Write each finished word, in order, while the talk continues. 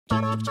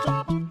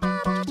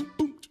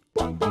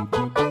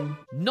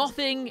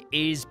Nothing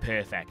is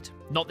perfect.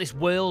 Not this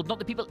world, not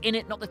the people in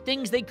it, not the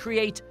things they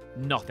create,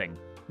 nothing.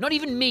 Not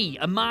even me,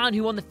 a man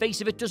who on the face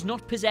of it does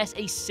not possess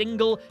a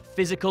single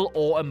physical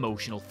or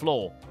emotional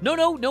flaw.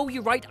 No,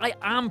 you're right, I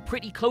am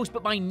pretty close,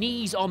 but my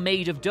knees are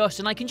made of dust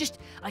and I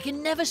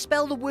can never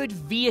spell the word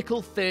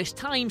vehicle first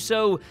time,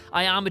 so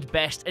I am at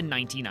best a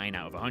 99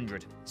 out of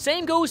 100.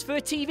 Same goes for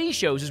TV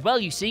shows as well,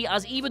 you see,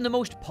 as even the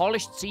most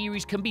polished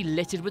series can be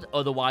littered with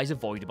otherwise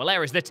avoidable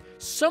errors that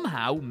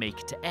somehow make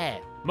it to air.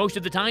 Most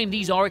of the time,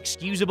 these are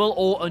excusable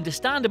or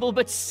understandable,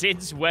 but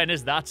since when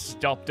has that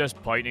stopped us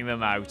pointing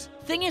them out?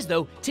 Thing is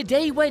though,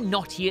 today we're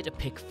not here to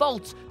pick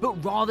faults,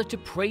 but rather to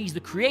praise the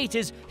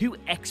creators who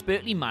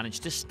expertly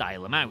managed to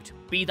style them out.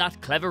 Be that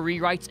clever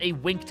rewrites, a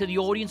wink to the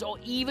audience, or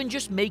even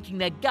just making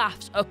their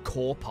gaffes a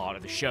core part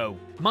of the show.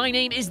 My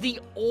name is the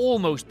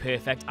almost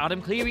perfect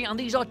Adam Cleary, and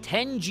these are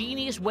 10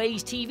 genius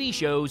ways TV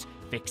shows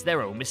fix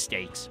their own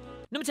mistakes.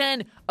 Number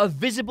 10, a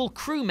visible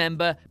crew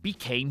member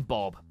became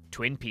Bob.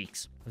 Twin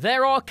Peaks.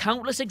 There are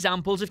countless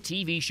examples of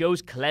TV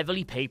shows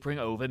cleverly papering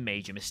over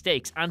major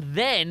mistakes, and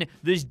then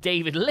there's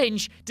David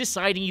Lynch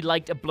deciding he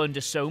liked a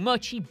blunder so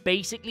much he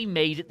basically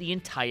made it the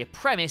entire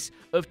premise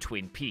of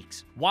Twin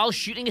Peaks. While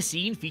shooting a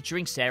scene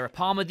featuring Sarah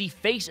Palmer, the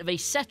face of a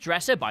set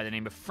dresser by the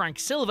name of Frank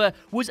Silver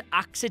was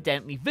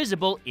accidentally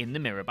visible in the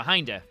mirror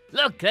behind her.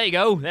 Look, there you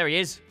go, there he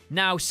is.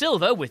 Now,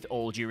 Silver, with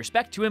all due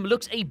respect to him,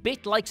 looks a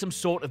bit like some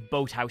sort of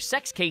boathouse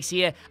sex case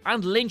here,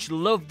 and Lynch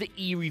loved the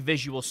eerie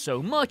visual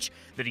so much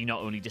that he not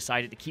only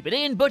decided to keep it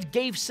in, but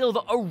gave Silver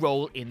a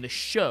role in the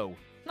show.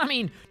 I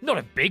mean, not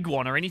a big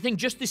one or anything,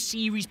 just the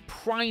series'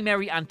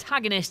 primary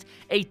antagonist,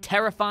 a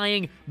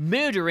terrifying,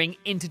 murdering,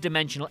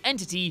 interdimensional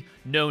entity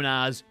known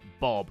as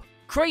Bob.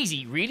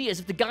 Crazy, really, as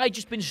if the guy had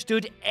just been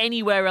stood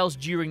anywhere else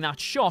during that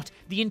shot,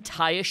 the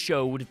entire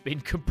show would have been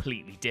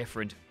completely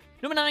different.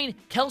 Number 9,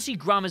 Kelsey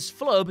Grammer's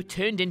flub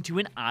turned into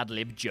an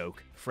ad-lib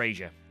joke.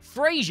 Frasier.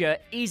 Frasier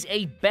is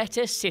a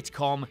better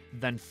sitcom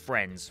than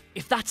Friends.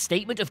 If that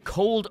statement of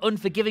cold,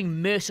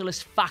 unforgiving,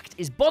 merciless fact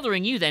is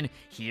bothering you, then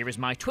here is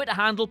my Twitter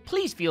handle.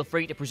 Please feel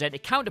free to present a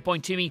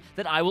counterpoint to me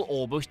that I will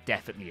almost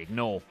definitely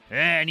ignore.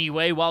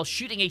 Anyway, while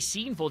shooting a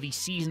scene for the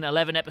season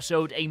 11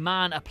 episode A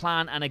Man, a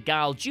Plan and a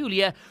Gal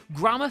Julia,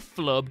 Grammer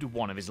flubbed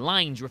one of his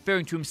lines,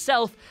 referring to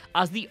himself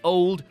as the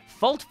old,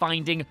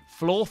 fault-finding,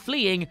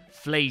 flaw-fleeing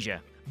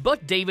Flasier.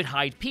 But David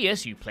Hyde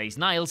Pierce, who plays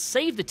Niles,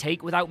 saved the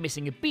take without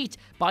missing a beat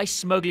by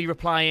smugly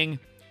replying,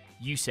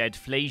 "You said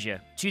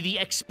Flasier," to the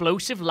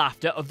explosive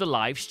laughter of the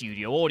live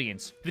studio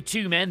audience. The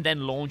two men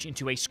then launch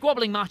into a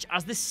squabbling match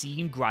as the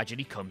scene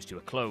gradually comes to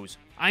a close.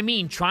 I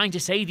mean, trying to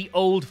say the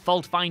old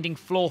fault-finding,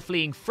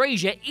 flaw-fleeing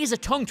Frasier is a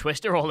tongue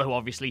twister, although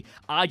obviously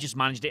I just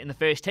managed it in the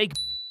first take.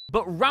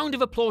 But round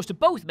of applause to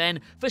both men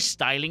for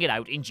styling it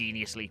out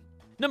ingeniously.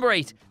 Number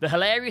 8, the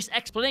hilarious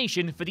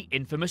explanation for the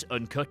infamous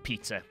uncut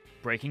pizza.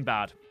 Breaking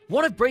Bad.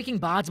 One of Breaking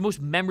Bad's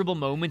most memorable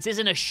moments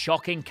isn't a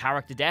shocking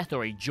character death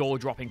or a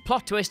jaw-dropping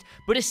plot twist,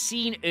 but a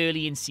scene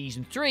early in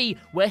Season 3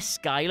 where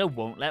Skyler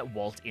won't let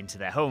Walt into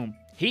their home.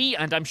 He,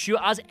 and I'm sure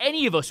as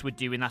any of us would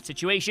do in that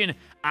situation,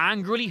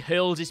 angrily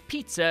hurls his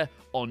pizza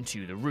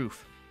onto the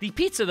roof. The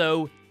pizza,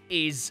 though,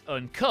 is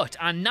uncut,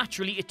 and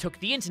naturally it took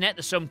the internet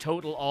the sum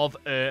total of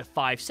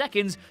 5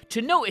 seconds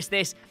to notice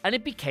this, and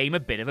it became a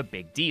bit of a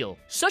big deal.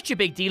 Such a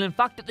big deal, in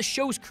fact, that the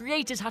show's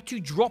creators had to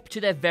drop to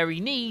their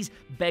very knees,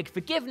 beg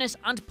forgiveness,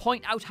 and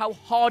point out how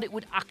hard it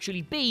would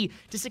actually be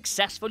to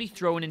successfully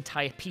throw an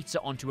entire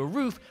pizza onto a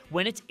roof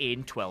when it's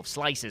in 12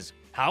 slices.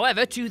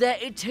 However, to their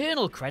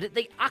eternal credit,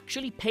 they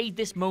actually paid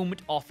this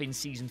moment off in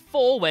Season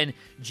 4 when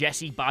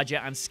Jesse,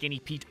 Badger, and Skinny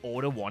Pete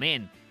order one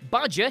in.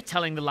 Badger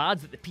telling the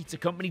lads that the pizza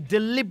company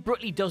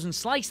deliberately doesn't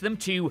slice them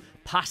to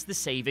pass the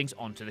savings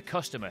on to the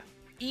customer,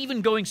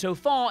 even going so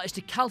far as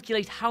to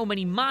calculate how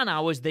many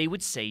man-hours they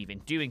would save in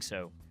doing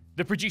so.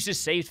 The producers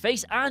saved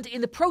face and,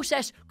 in the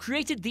process,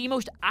 created the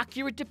most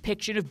accurate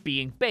depiction of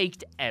being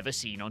baked ever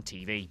seen on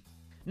TV.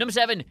 Number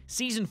 7,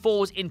 Season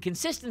 4's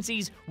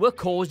inconsistencies were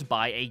caused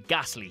by a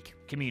gas leak.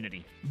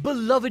 Community.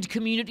 Beloved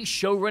Community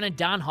showrunner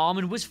Dan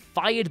Harmon was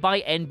fired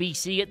by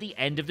NBC at the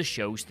end of the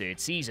show's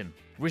 3rd season,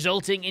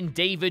 resulting in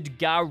David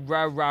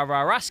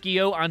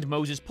Garraraschio and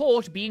Moses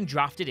Port being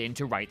drafted in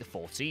to write the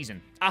 4th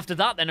season. After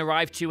that then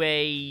arrived to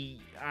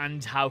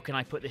and how can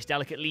I put this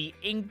delicately,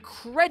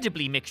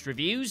 incredibly mixed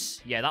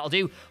reviews. Yeah, that'll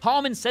do.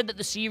 Harmon said that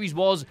the series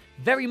was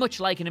very much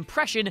like an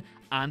impression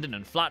and an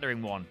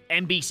unflattering one.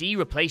 NBC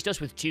replaced us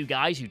with 2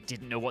 guys who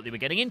didn't know what they were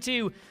getting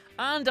into,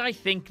 and I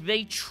think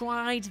they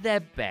tried their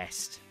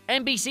best.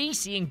 NBC,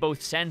 seeing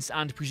both sense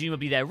and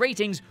presumably their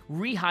ratings,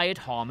 rehired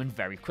Harmon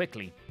very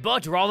quickly.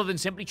 But rather than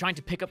simply trying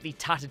to pick up the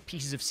tattered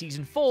pieces of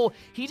Season 4,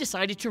 he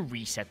decided to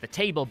reset the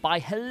table by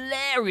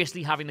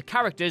hilariously having the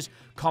characters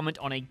comment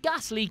on a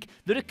gas leak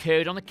that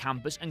occurred on the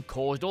campus and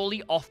caused all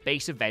the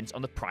off-base events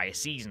on the prior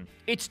season.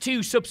 Its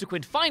 2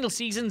 subsequent final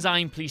seasons,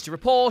 I'm pleased to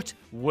report,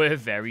 were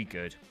very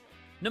good.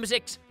 Number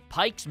 6,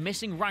 Pike's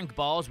missing rank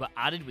bars were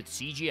added with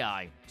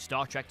CGI.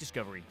 Star Trek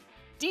Discovery.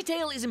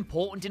 Detail is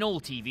important in all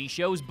TV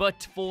shows,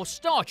 but for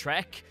Star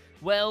Trek,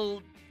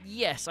 well,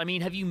 Yes, I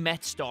mean, have you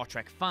met Star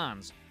Trek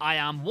fans? I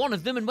am one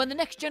of them, and when the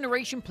Next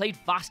Generation played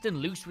fast and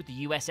loose with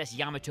the USS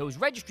Yamato's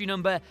registry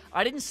number,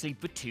 I didn't sleep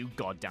for 2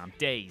 goddamn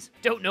days.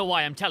 Don't know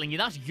why I'm telling you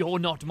that, you're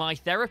not my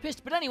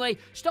therapist, but anyway,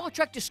 Star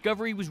Trek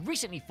Discovery was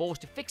recently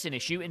forced to fix an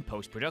issue in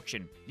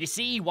post-production. You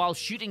see, while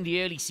shooting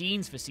the early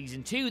scenes for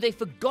Season 2, they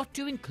forgot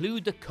to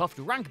include the cuffed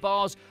rank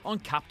bars on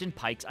Captain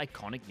Pike's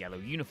iconic yellow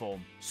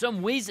uniform.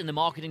 Some whiz in the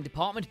marketing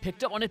department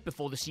picked up on it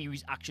before the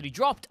series actually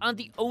dropped, and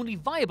the only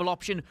viable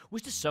option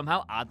was to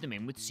somehow add them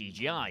in with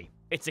CGI.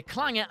 It's a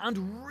clanger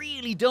and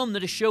really dumb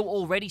that a show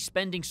already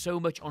spending so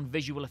much on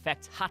visual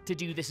effects had to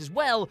do this as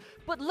well,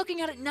 but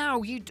looking at it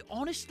now, you'd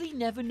honestly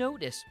never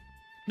notice.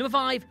 Number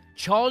 5.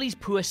 Charlie's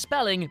poor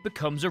spelling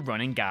becomes a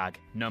running gag.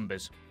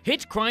 Numbers.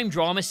 Hit crime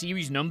drama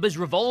series Numbers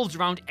revolves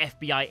around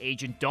FBI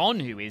agent Don,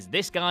 who is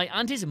this guy,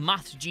 and his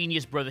maths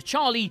genius brother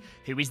Charlie,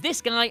 who is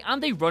this guy,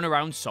 and they run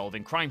around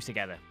solving crimes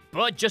together.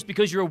 But just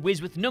because you're a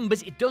whiz with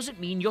numbers, it doesn't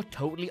mean you're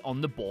totally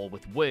on the ball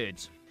with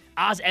words.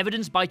 As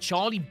evidenced by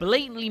Charlie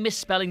blatantly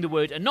misspelling the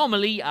word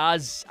anomaly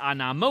as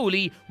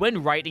anamoli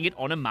when writing it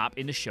on a map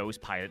in the show's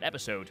pilot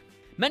episode.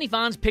 Many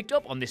fans picked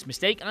up on this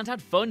mistake and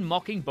had fun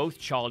mocking both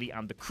Charlie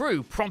and the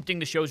crew, prompting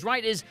the show's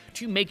writers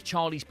to make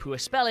Charlie's poor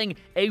spelling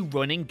a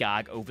running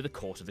gag over the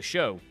course of the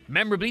show.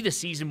 Memorably, the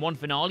Season 1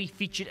 finale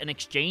featured an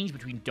exchange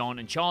between Don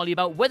and Charlie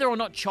about whether or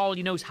not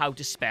Charlie knows how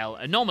to spell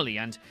anomaly,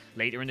 and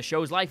later in the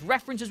show's life,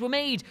 references were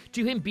made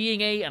to him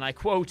being a, and I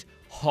quote,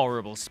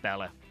 horrible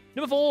speller.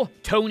 Number 4.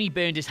 Tony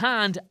burned his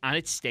hand and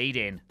it stayed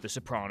in. The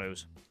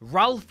Sopranos.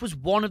 Ralph was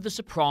one of The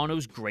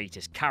Sopranos'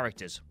 greatest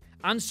characters,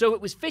 and so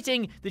it was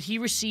fitting that he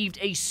received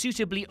a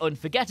suitably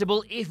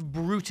unforgettable, if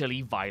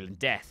brutally violent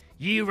death.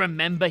 You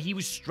remember he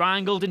was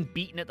strangled and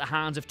beaten at the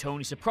hands of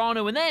Tony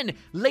Soprano and then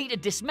later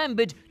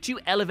dismembered to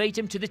elevate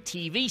him to the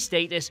TV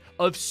status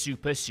of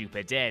super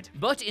dead.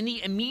 But in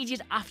the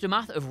immediate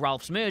aftermath of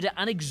Ralph's murder,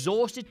 an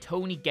exhausted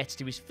Tony gets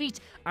to his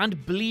feet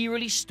and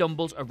blearily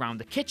stumbles around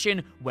the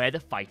kitchen where the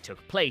fight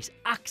took place,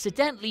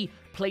 accidentally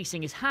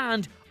placing his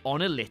hand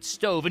on a lit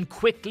stove and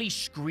quickly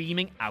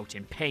screaming out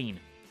in pain.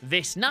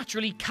 This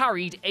naturally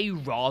carried a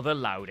rather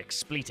loud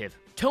expletive.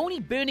 Tony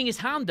burning his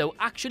hand, though,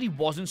 actually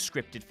wasn't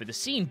scripted for the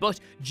scene,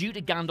 but due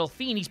to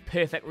Gandolfini's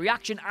perfect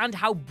reaction and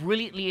how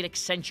brilliantly it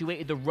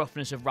accentuated the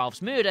roughness of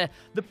Ralph's murder,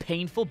 the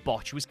painful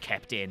botch was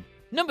kept in.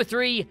 Number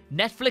 3.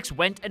 Netflix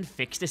went and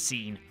fixed a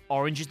scene.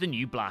 Orange is the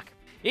New Black.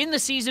 In the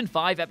Season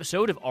 5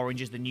 episode of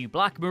Orange is the New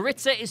Black,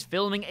 Maritza is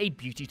filming a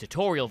beauty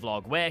tutorial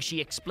vlog where she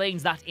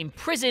explains that in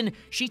prison,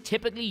 she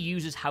typically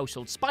uses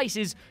household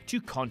spices to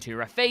contour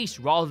her face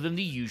rather than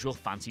the usual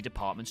fancy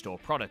department store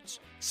products.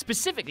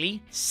 Specifically,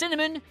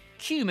 cinnamon,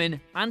 cumin,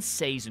 and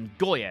seitan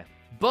Goya.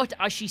 But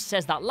as she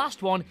says that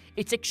last one,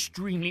 it's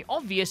extremely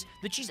obvious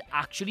that she's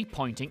actually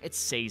pointing at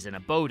seitan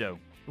abodo,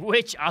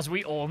 which, as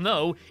we all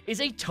know,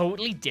 is a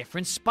totally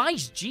different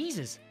spice,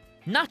 Jesus.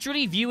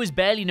 Naturally, viewers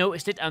barely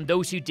noticed it, and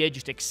those who did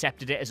just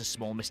accepted it as a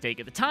small mistake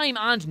at the time,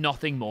 and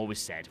nothing more was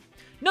said.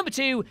 Number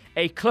 2,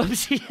 a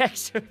clumsy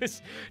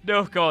exorcist. No,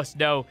 of course,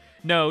 no,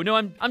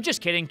 I'm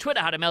just kidding.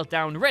 Twitter had a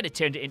meltdown, Reddit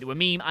turned it into a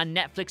meme, and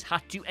Netflix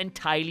had to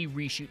entirely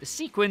reshoot the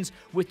sequence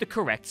with the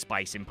correct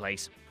spice in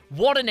place.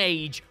 What an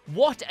age.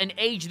 What an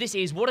age this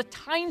is. What a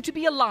time to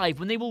be alive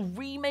when they will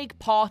remake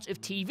parts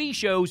of TV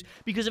shows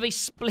because of a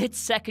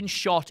split-second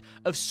shot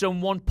of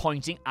someone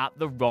pointing at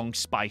the wrong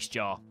spice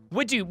jar.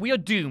 We're doomed. We are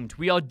doomed.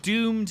 We are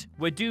doomed.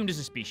 We're doomed as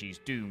a species.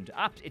 Doomed.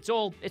 It's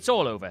all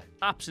over.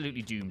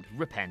 Absolutely doomed.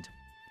 Repent.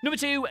 Number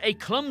 2, a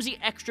clumsy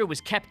extra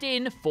was kept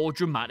in for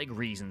dramatic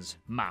reasons.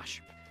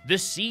 MASH. The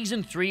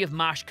Season 3 of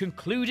MASH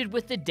concluded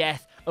with the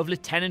death of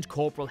Lieutenant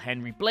Corporal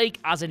Henry Blake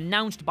as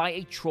announced by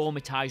a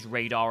traumatized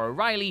Radar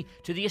O'Reilly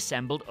to the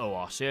assembled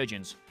OR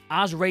surgeons.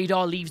 As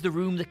Radar leaves the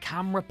room, the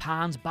camera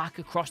pans back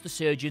across the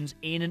surgeons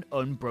in an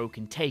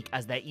unbroken take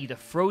as they're either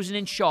frozen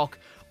in shock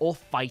or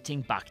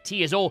fighting back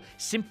tears, or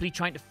simply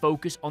trying to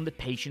focus on the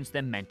patients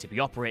they're meant to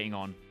be operating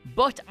on.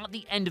 But at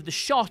the end of the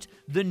shot,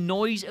 the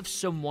noise of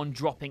someone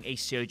dropping a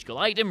surgical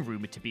item,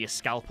 rumoured to be a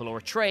scalpel or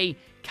a tray,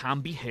 can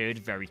be heard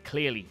very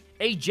clearly.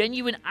 A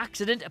genuine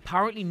accident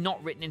apparently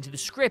not written into the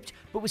script,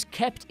 but was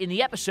kept in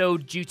the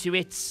episode due to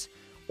its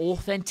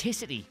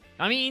authenticity.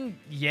 I mean,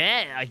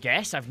 yeah, I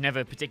guess. I've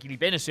never particularly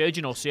been a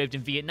surgeon or served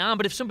in Vietnam,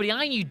 but if somebody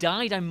I knew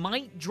died, I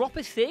might drop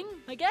a thing,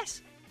 I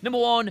guess. Number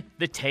 1,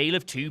 The Tale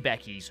of Two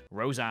Beckys,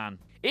 Roseanne.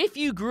 If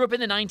you grew up in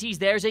the 90s,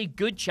 there's a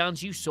good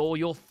chance you saw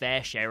your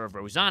fair share of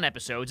Roseanne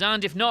episodes,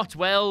 and if not,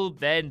 well,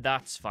 then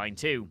that's fine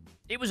too.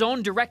 It was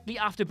on directly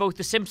after both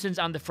The Simpsons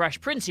and The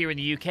Fresh Prince here in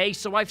the UK,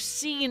 so I've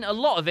seen a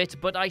lot of it,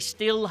 but I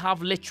still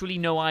have literally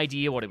no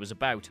idea what it was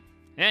about.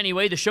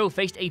 Anyway, the show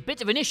faced a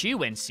bit of an issue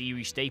when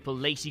series staple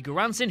Lacey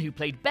Goranson, who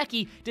played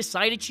Becky,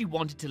 decided she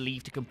wanted to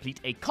leave to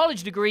complete a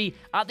college degree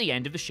at the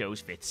end of the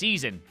show's 5th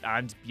season.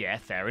 And yeah,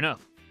 fair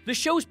enough. The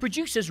show's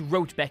producers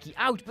wrote Becky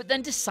out, but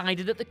then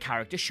decided that the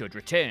character should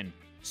return.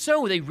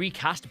 So they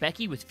recast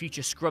Becky with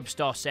future Scrub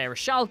star Sarah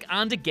Schalk,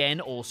 and again,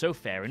 also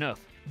fair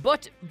enough.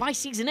 But by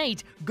season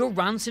 8,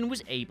 Goranson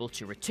was able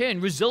to return,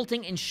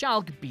 resulting in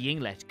Schalk being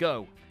let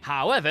go.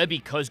 However,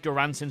 because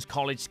Goranson's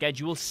college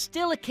schedule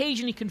still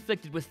occasionally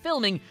conflicted with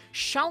filming,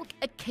 Schalk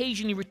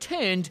occasionally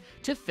returned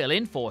to fill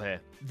in for her.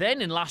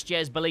 Then, in last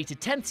year's belated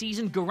 10th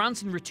season,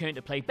 Goranson returned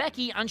to play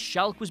Becky, and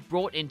Schalk was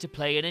brought in to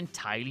play an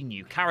entirely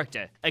new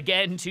character.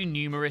 Again, to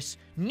numerous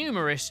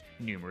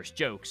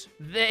jokes.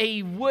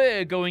 They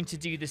were going to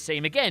do the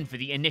same again for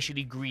the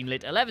initially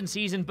greenlit 11th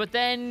season, but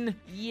then,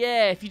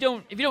 yeah, if you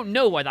don't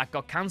know why that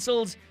got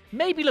cancelled,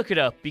 maybe look it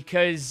up,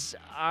 because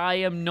I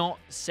am not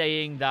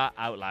saying that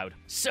out loud.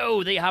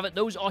 So, there you have it.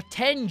 Those are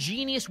 10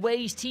 genius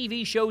ways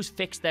TV shows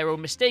fix their own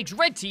mistakes,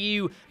 read to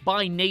you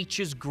by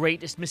nature's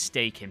greatest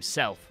mistake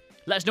himself.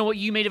 Let us know what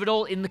you made of it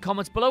all in the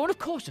comments below, and of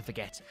course don't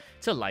forget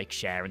to like,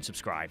 share, and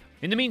subscribe.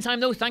 In the meantime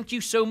though, thank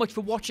you so much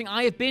for watching.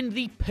 I have been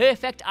the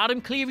perfect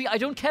Adam Cleary. I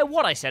don't care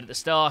what I said at the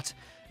start,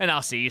 and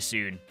I'll see you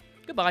soon.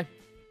 Goodbye.